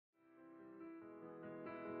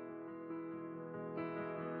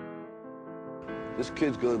This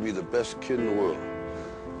kid's gonna be the best kid in the world.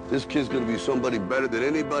 This kid's gonna be somebody better than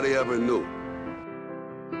anybody ever knew.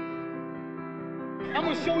 I'm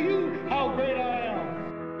gonna show you how great I am.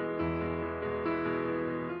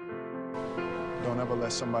 Don't ever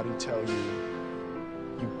let somebody tell you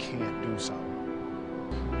you can't do something.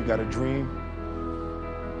 You got a dream,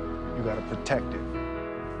 you gotta protect it.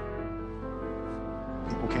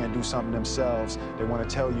 People can't do something themselves. They want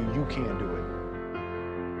to tell you you can't do it.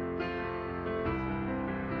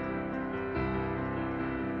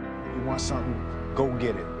 You want something, go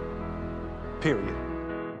get it. Period.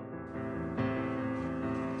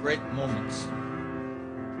 Great moments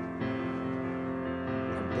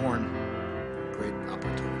are born from great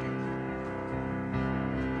opportunity.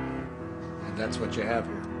 And that's what you have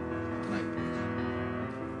here tonight.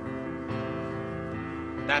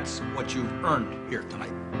 That's what you've earned here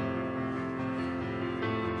tonight.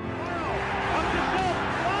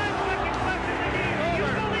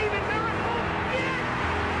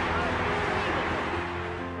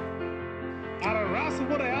 I done wrestled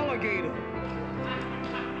with an alligator.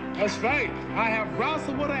 That's right. I have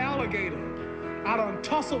wrestled with an alligator. I done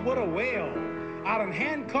tussled with a whale. I done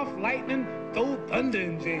handcuffed lightning, throw thunder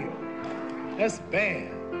in jail. That's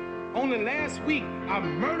bad. Only last week, I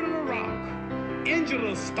murdered a rock, injured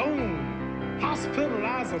a stone,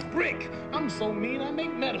 hospitalized a brick. I'm so mean, I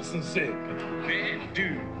make medicine sick. Bad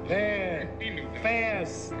dude. Bad.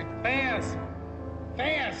 Fast.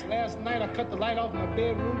 Last night, I cut the light off my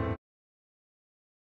bedroom.